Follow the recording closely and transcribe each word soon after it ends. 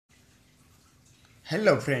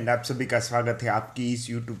Hello friend, आप सभी का स्वागत है आपकी इस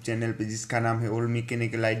यूट्यूब चैनल पे जिसका नाम है ऑल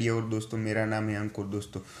मैकेनिकल आइडिया। और दोस्तों, मेरा नाम है अंकुर।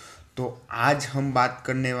 दोस्तों, तो आज हम बात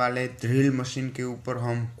करने वाले ड्रिल मशीन के ऊपर।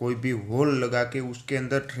 हम कोई भी होल लगा के उसके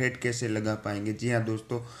अंदर थ्रेड कैसे लगा पाएंगे। जी हाँ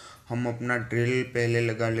दोस्तों, हम अपना ड्रिल पहले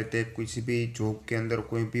लगा लेते हैं, किसी भी जॉब के अंदर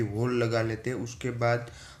कोई भी होल लगा लेते हैं। उसके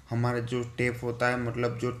बाद हमारा जो टेप होता है,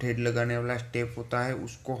 मतलब जो थ्रेड लगाने वाला स्टेप होता है,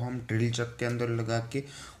 उसको हम ड्रिल चक के अंदर लगा के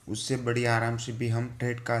उससे बड़ी आराम से भी हम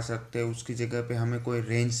थ्रेड काट सकते हैं। उसकी जगह पे हमें कोई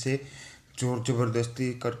रेंज से जोर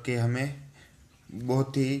ज़बरदस्ती करके हमें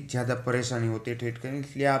बहुत ही ज़्यादा परेशानी होती है थ्रेड करने।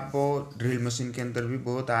 इसलिए आप वो ड्रिल मशीन के अंदर भी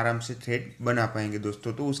बहुत आराम से थ्रेड बना पाएंगे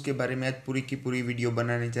दोस्तों। तो उसके बारे में आज पूरी की पूरी वीडियो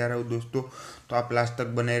बनाने जा रहा हूँ दोस्तों, तो आप लास्ट तक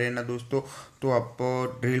बने रहना दोस्तों। तो आप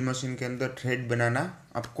ड्रिल मशीन के अंदर थ्रेड बनाना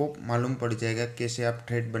आपको मालूम पड़ जाएगा कैसे आप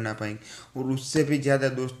थ्रेड बना पाएंगे। और उससे भी ज़्यादा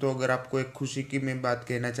दोस्तों, अगर आपको एक खुशी की मैं बात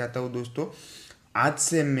कहना चाहता हूँ दोस्तों, आज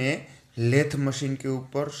से मैं लेथ मशीन के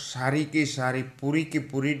ऊपर सारी की सारी पूरी की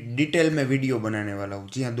पूरी डिटेल में वीडियो बनाने वाला हूँ।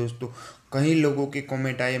 जी हाँ दोस्तों, कई लोगों के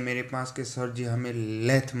कमेंट आए मेरे पास कि सर जी हमें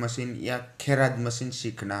लेथ मशीन या खेराज मशीन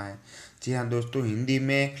सीखना है। जी हाँ दोस्तों, हिंदी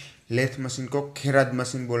में लेथ मशीन को खेराज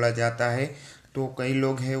मशीन बोला जाता है। तो कई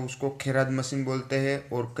लोग हैं उसको खेराज मशीन बोलते हैं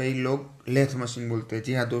और कई लोग लेथ मशीन बोलते हैं।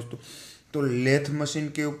 जी हाँ दोस्तों, तो लेथ मशीन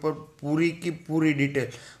के ऊपर पूरी की पूरी डिटेल,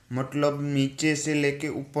 मतलब नीचे से लेके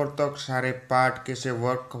ऊपर तक सारे पार्ट कैसे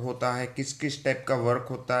वर्क होता है, किस किस टाइप का वर्क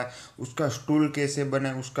होता है, उसका स्टूल कैसे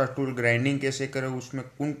बने, उसका स्टूल ग्राइंडिंग कैसे करें, उसमें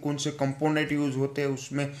कौन कौन से कंपोनेंट यूज़ होते हैं,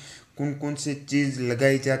 उसमें कौन कौन से चीज़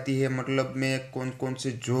लगाई जाती है, मतलब में कौन कौन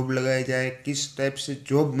से जॉब लगाए जाए, किस टाइप से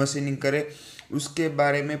जॉब मशीनिंग करे, उसके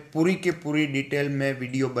बारे में पूरी के पूरी डिटेल में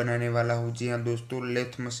वीडियो बनाने वाला हूँ। जी हाँ दोस्तों,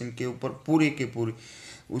 लेथ मशीन के ऊपर पूरी की पूरी,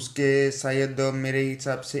 उसके शायद मेरे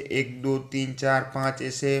हिसाब से एक दो तीन चार पाँच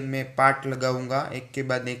ऐसे मैं पार्ट लगाऊंगा, एक के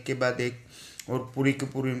बाद एक के बाद एक, और पूरी की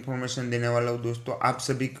पूरी इन्फॉर्मेशन देने वाला हूँ दोस्तों। आप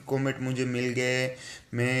सभी के कमेंट मुझे मिल गए,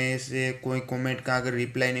 मैं से कोई कमेंट का अगर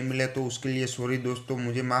रिप्लाई नहीं मिला तो उसके लिए सॉरी दोस्तों,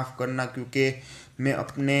 मुझे माफ़ करना, क्योंकि मैं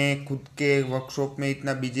अपने खुद के वर्कशॉप में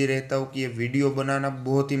इतना बिजी रहता हूँ कि ये वीडियो बनाना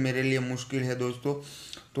बहुत ही मेरे लिए मुश्किल है दोस्तों।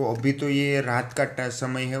 तो अभी तो ये रात का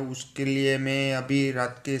समय है, उसके लिए मैं अभी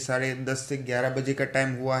रात के 10:30 से 11 बजे का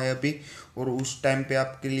टाइम हुआ है अभी, और उस टाइम पे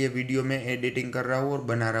आपके लिए वीडियो में एडिटिंग कर रहा हूँ और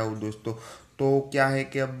बना रहा हूँ दोस्तों। तो क्या है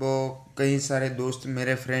कि अब कई सारे दोस्त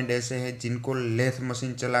मेरे फ्रेंड ऐसे हैं जिनको लेथ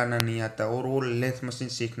मशीन चलाना नहीं आता और वो लेथ मशीन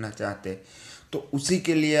सीखना चाहते हैं। तो उसी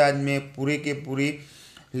के लिए आज मैं पूरे के पूरी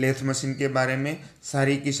लेथ मशीन के बारे में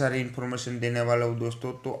सारी की सारी इन्फॉर्मेशन देने वाला हूँ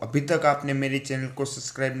दोस्तों। तो अभी तक आपने मेरे चैनल को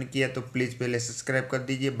सब्सक्राइब नहीं किया तो प्लीज़ पहले सब्सक्राइब कर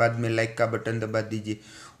दीजिए, बाद में लाइक का बटन दबा दीजिए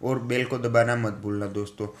और बेल को दबाना मत भूलना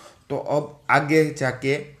दोस्तों। तो अब आगे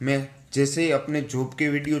जाके मैं जैसे ही अपने जॉब के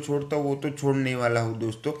वीडियो छोड़ता हूँ वो तो छोड़ने वाला हूँ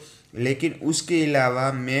दोस्तों, लेकिन उसके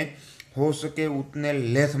अलावा मैं हो सके उतने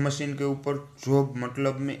लेथ मशीन के ऊपर जॉब,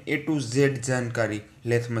 मतलब में A to Z जानकारी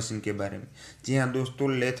लेथ मशीन के बारे में। जी हाँ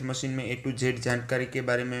दोस्तों, लेथ मशीन में A to Z जानकारी के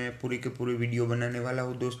बारे में मैं पूरी की पूरी वीडियो बनाने वाला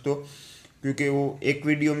हूँ दोस्तों, क्योंकि वो एक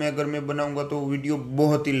वीडियो में अगर मैं बनाऊंगा तो वो वीडियो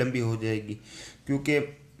बहुत ही लंबी हो जाएगी। क्योंकि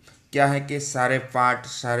क्या है कि सारे पार्ट,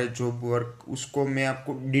 सारे जॉब वर्क, उसको मैं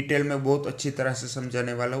आपको डिटेल में बहुत अच्छी तरह से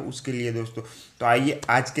समझाने वाला हूँ उसके लिए दोस्तों। तो आइए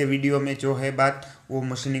आज के वीडियो में जो है बात वो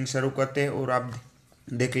मशीनिंग शुरू करते हैं, और आप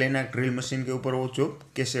देख लेना ड्रिल मशीन के ऊपर वो जॉब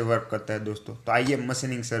कैसे वर्क करता है दोस्तों। तो आइए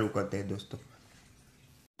मशीनिंग शुरू करते हैं दोस्तों।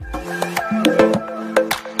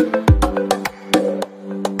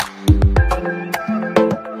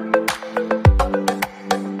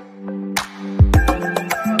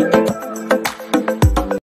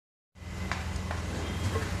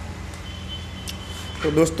 तो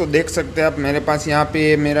दोस्तों देख सकते हैं आप, मेरे पास यहाँ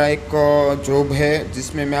पे मेरा एक जॉब है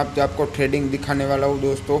जिसमें मैं आपको थ्रेडिंग दिखाने वाला हूँ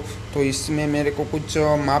दोस्तों। तो इसमें मेरे को कुछ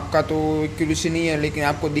माप का तो एक्यूरेसी नहीं है, लेकिन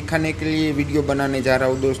आपको दिखाने के लिए वीडियो बनाने जा रहा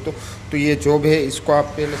हूँ दोस्तों। तो ये जॉब है, इसको आप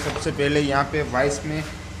पहले सबसे पहले यहाँ पे वाइस में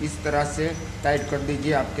इस तरह से टाइट कर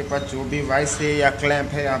दीजिए। आपके पास जो भी वाइस है या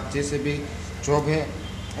क्लैंप है, आप जैसे भी जॉब है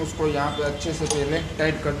उसको यहाँ पे अच्छे से पहले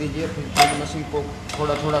टाइट कर दीजिए। फिर ड्रिल मशीन को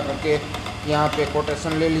थोड़ा थोड़ा करके यहाँ पे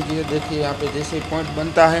कोटेशन ले लीजिए। देखिए यहाँ पे जैसे ही पॉइंट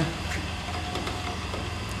बनता है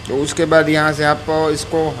तो उसके बाद यहाँ से आप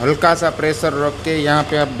इसको हल्का सा प्रेशर रख के यहाँ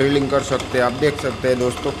पे आप ड्रिलिंग कर सकते हैं। आप देख सकते हैं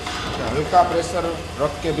दोस्तों, हल्का प्रेशर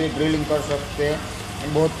रख के भी ड्रिलिंग कर सकते हैं,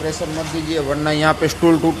 बहुत प्रेशर मत दीजिए वरना यहाँ पे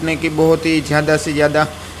स्टूल टूटने की बहुत ही ज़्यादा से ज़्यादा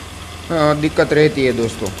दिक्कत रहती है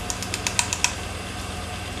दोस्तों।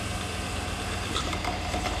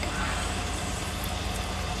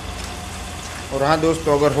 और हाँ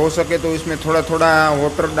दोस्तों, अगर हो सके तो इसमें थोड़ा थोड़ा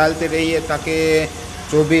वाटर डालते रहिए ताकि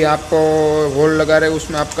जो भी आपको होल लगा रहे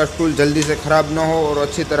उसमें आपका स्टूल जल्दी से ख़राब ना हो और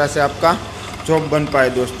अच्छी तरह से आपका जॉब बन पाए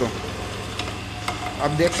दोस्तों।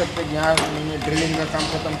 आप देख सकते हैं कि यहाँ मैंने ड्रिलिंग का काम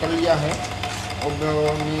ख़त्म कर लिया है। अब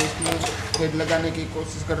मैं इसमें थ्रेड लगाने की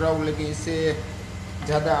कोशिश कर रहा हूँ, लेकिन इससे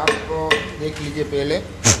ज़्यादा आप देख लीजिए पहले।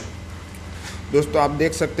 दोस्तों आप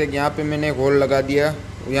देख सकते हैं कि यहाँ पे मैंने एक होल लगा दिया।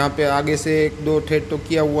 यहाँ पे आगे से 1-2 थ्रेड तो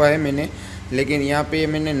किया हुआ है मैंने, लेकिन यहाँ पे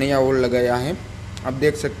मैंने नया होल लगाया है। आप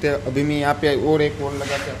देख सकते हैं। अभी मैं यहाँ पे और एक होल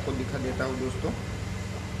लगा के आपको दिखा देता हूँ दोस्तों।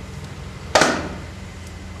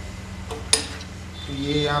 तो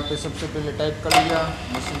ये यहाँ पे सबसे पहले टाइट कर लिया,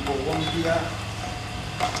 मशीन को ऑन किया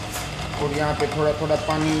और यहाँ पे थोड़ा थोड़ा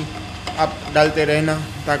पानी आप डालते रहना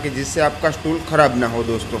ताकि जिससे आपका स्टूल ख़राब ना हो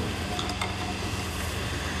दोस्तों।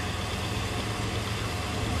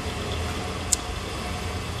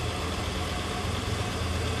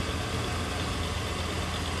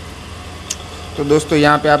 तो दोस्तों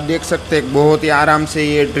यहाँ पे आप देख सकते हैं बहुत ही आराम से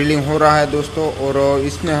ये ड्रिलिंग हो रहा है दोस्तों। और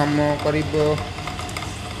इसमें हम करीब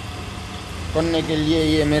करने के लिए,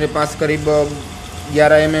 ये मेरे पास करीब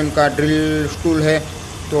 11 mm का ड्रिल स्टूल है,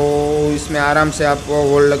 तो इसमें आराम से आप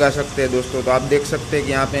होल लगा सकते हैं दोस्तों। तो आप देख सकते हैं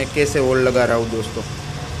कि यहाँ पे कैसे होल लगा रहा हूँ दोस्तों।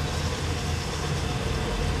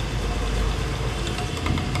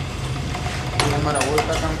 हमारा होल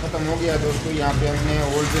का काम ख़त्म हो गया दोस्तों। यहाँ पे हमने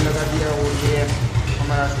होल भी लगा दिया और ये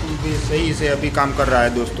हमारा स्टूल भी सही से अभी काम कर रहा है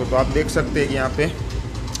दोस्तों। तो आप देख सकते हैं कि यहाँ पे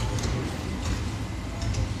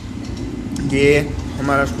ये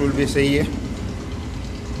हमारा स्टूल भी सही है।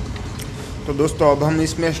 तो दोस्तों अब हम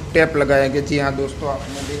इसमें स्टेप लगाएंगे। जी हाँ दोस्तों,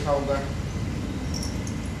 आपने देखा होगा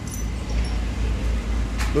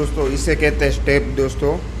दोस्तों, इसे कहते हैं स्टेप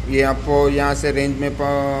दोस्तों। ये आपको यहाँ से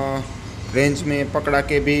रेंज में पकड़ा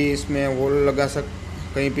के भी इसमें होल लगा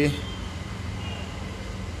कहीं भी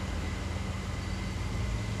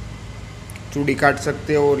चूड़ी काट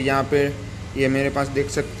सकते हो। और यहाँ पे ये मेरे पास देख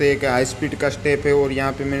सकते हैं कि हाई स्पीड का स्टेप है और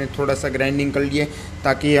यहाँ पे मैंने थोड़ा सा ग्राइंडिंग कर लिए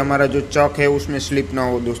ताकि हमारा जो चॉक है उसमें स्लिप ना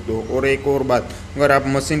हो दोस्तों। और एक और बात, अगर आप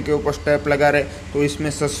मशीन के ऊपर स्टेप लगा रहे तो इसमें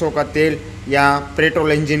सरसों का तेल या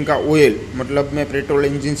पेट्रोल इंजन का ऑयल, मतलब में पेट्रोल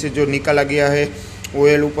इंजन से जो निकाला गया है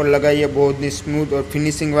ऑयल ऊपर लगाइए। बहुत ही स्मूथ और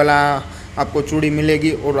फिनिशिंग वाला आपको चूड़ी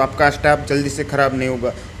मिलेगी और आपका स्टेप जल्दी से ख़राब नहीं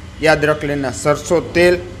होगा। याद रख लेना, सरसों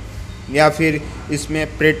तेल या फिर इसमें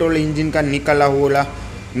पेट्रोल इंजन का निकाला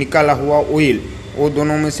हुआ ऑयल, वो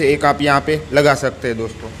दोनों में से एक आप यहाँ पे लगा सकते हैं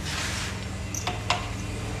दोस्तों।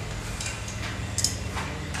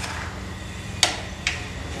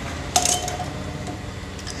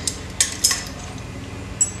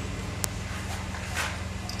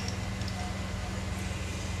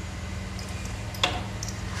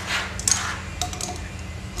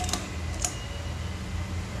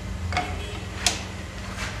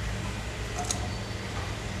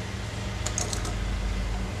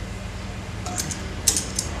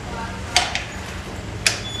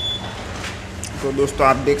 तो दोस्तों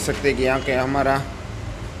आप देख सकते हैं कि यहाँ के हमारा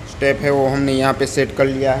स्टेप है वो हमने यहाँ पे सेट कर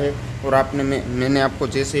लिया है। और मैंने आपको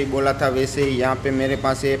जैसे ही बोला था वैसे ही यहाँ पे मेरे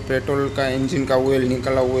पास ये पेट्रोल का इंजन का ऑयल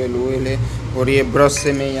निकला ऑयल है। और ये ब्रश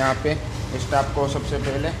से मैं यहाँ पे स्टाफ को सबसे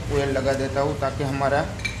पहले ऑयल लगा देता हूँ ताकि हमारा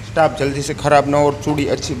स्टाफ जल्दी से ख़राब ना हो और चूड़ी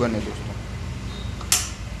अच्छी बने दोस्तों।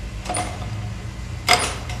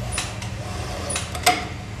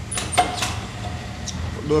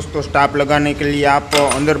 दोस्तों स्टाफ लगाने के लिए आप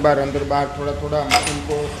अंदर बाहर थोड़ा थोड़ा मशीन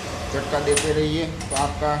को झटका देते रहिए तो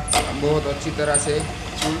आपका बहुत अच्छी तरह से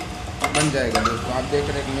टूल बन जाएगा दोस्तों। आप देख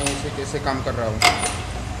रहे हैं कि मैं इसे कैसे काम कर रहा हूँ।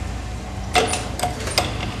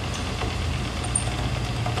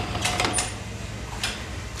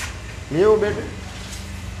 ले वो बेटे।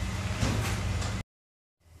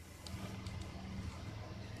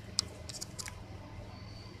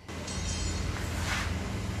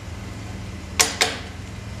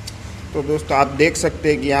 तो दोस्तों आप देख सकते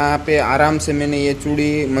हैं कि यहाँ पे आराम से मैंने ये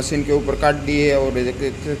चूड़ी मशीन के ऊपर काट दी है और देख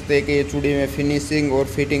सकते हैं कि ये चूड़ी में फिनिशिंग और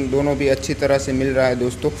फिटिंग दोनों भी अच्छी तरह से मिल रहा है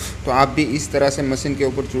दोस्तों। तो आप भी इस तरह से मशीन के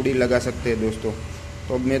ऊपर चूड़ी लगा सकते हैं दोस्तों।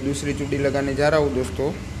 तो अब मैं दूसरी चूड़ी लगाने जा रहा हूँ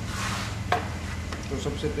दोस्तों। तो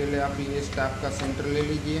सबसे पहले आप ये स्टाफ का सेंटर ले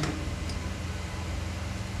लीजिए।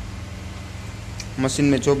 मशीन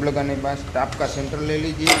में जॉब लगाने के बाद स्टाफ का सेंटर ले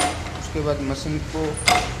लीजिए। उसके बाद मशीन को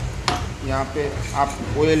यहाँ पे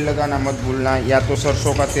आप ऑयल लगाना मत भूलना, या तो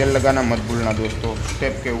सरसों का तेल लगाना मत भूलना दोस्तों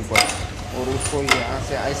स्टेप के ऊपर। और उसको यहाँ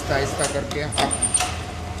से आहिस्ता आहिस्ता करके आप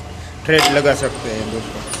थ्रेड लगा सकते हैं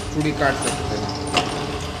दोस्तों, चूड़ी काट सकते हैं।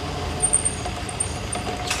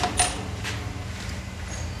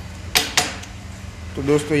 तो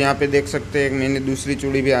दोस्तों यहाँ पे देख सकते हैं मैंने दूसरी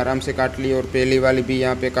चूड़ी भी आराम से काट ली और पहली वाली भी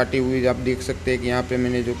यहाँ पे काटी हुई। आप देख सकते हैं कि यहाँ पे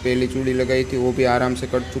मैंने जो पहली चूड़ी लगाई थी वो भी आराम से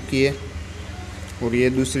कट चुकी है और ये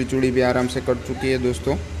दूसरी चूड़ी भी आराम से कट चुकी है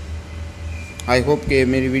दोस्तों। आई होप कि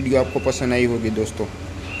मेरी वीडियो आपको पसंद आई होगी दोस्तों।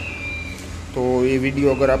 तो ये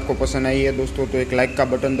वीडियो अगर आपको पसंद आई है दोस्तों तो एक लाइक का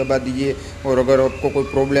बटन दबा दीजिए, और अगर आपको कोई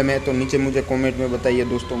प्रॉब्लम है तो नीचे मुझे कमेंट में बताइए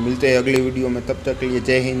दोस्तों। मिलते हैं अगली वीडियो में, तब तक के लिए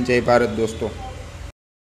जय हिंद जय भारत दोस्तों।